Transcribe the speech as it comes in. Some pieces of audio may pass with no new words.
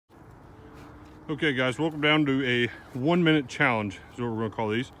Okay guys, welcome down to a 1 minute challenge is what we're going to call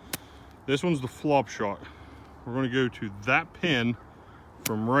these. This one's the flop shot. We're going to go to that pin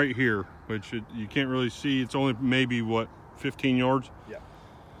from right here, which you can't really see. It's only maybe what, 15 yards? Yeah.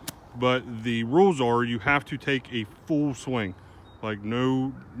 But the rules are you have to take a full swing. Like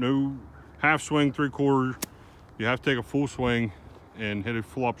no half swing, 3/4. You have to take a full swing and hit a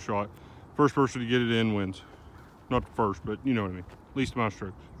flop shot. First person to get it in wins. Not the first, but you know what I mean. Least amount of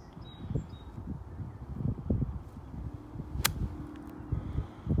strokes.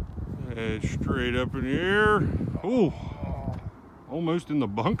 And straight up in the air. Ooh, almost in the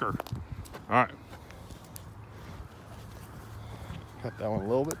bunker. All right. Got that one a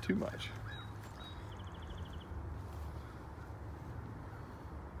little bit too much.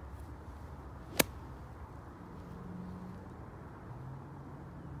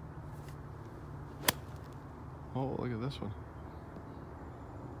 Oh, look at this one.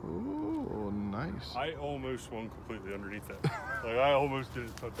 Oh, nice. I almost swung completely underneath that. Like I almost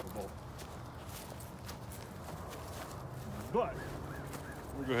didn't touch the ball. But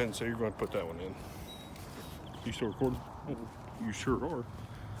we'll go ahead and say you're going to put that one in. You still recording? Oh, you sure are.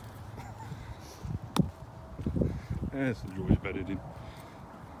 That's the joys of editing.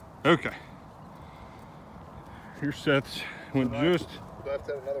 Okay. Your sets went just. Do I have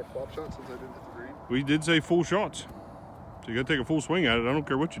to have another flop shot since I didn't hit the green? We did say full shots. So you got to take a full swing at it. I don't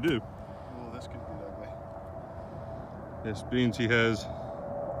care what you do. Oh, this could be ugly. This means he has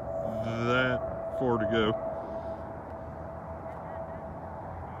that far to go.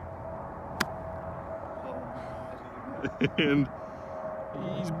 And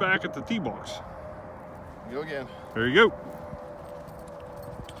he's back at the tee box. Go again. There you go.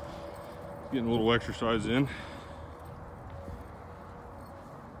 Getting a little exercise in.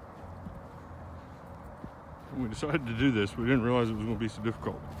 When we decided to do this, we didn't realize it was going to be so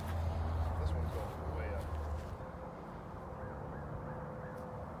difficult. This one's going way up.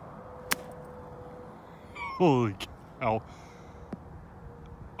 Holy cow.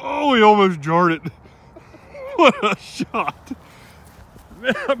 Oh, he almost jarred it. What a shot.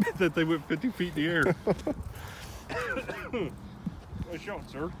 Man, I bet that they went 50 feet in the air. Nice shot,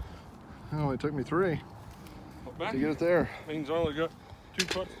 sir. Oh, it took me 3 Back to get it there. Means I only got 2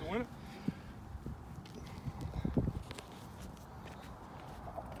 putts to win it.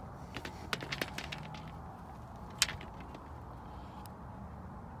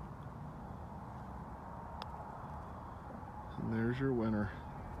 And there's your winner.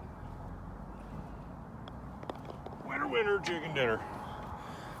 Winner, chicken dinner.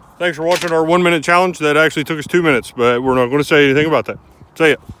 Thanks for watching our 1 minute challenge that actually took us 2 minutes, but we're not going to say anything about that.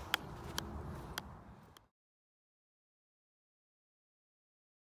 Say it.